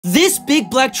This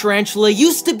big black tarantula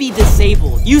used to be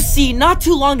disabled. You see, not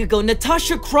too long ago,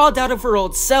 Natasha crawled out of her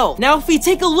old self. Now, if we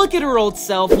take a look at her old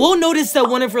self, we'll notice that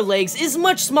one of her legs is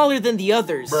much smaller than the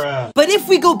others. Bruh. But if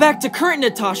we go back to current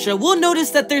Natasha, we'll notice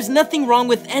that there's nothing wrong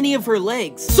with any of her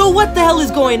legs. So what the hell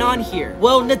is going on here?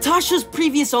 Well, Natasha's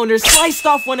previous owner sliced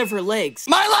off one of her legs.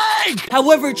 My leg!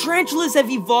 However, tarantulas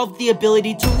have evolved the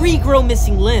ability to regrow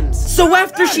missing limbs. So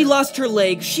after she lost her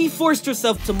leg, she forced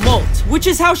herself to molt, which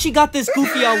is how she got this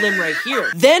goofy limb right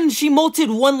here. Then she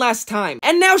molted one last time,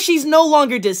 and now she's no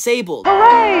longer disabled.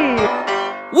 Hooray!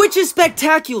 Which is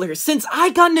spectacular, since I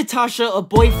got Natasha a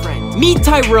boyfriend. Meet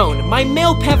Tyrone, my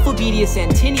male Pamphobeteus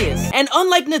antinious. And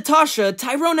unlike Natasha,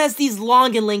 Tyrone has these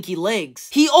long and lanky legs.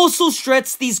 He also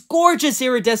struts these gorgeous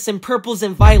iridescent purples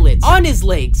and violets on his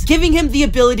legs, giving him the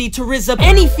ability to rizz up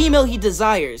any female he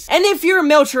desires. And if you're a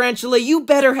male tarantula, you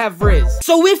better have rizz.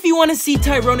 So if you want to see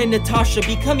Tyrone and Natasha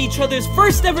become each other's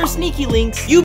first ever sneaky links, you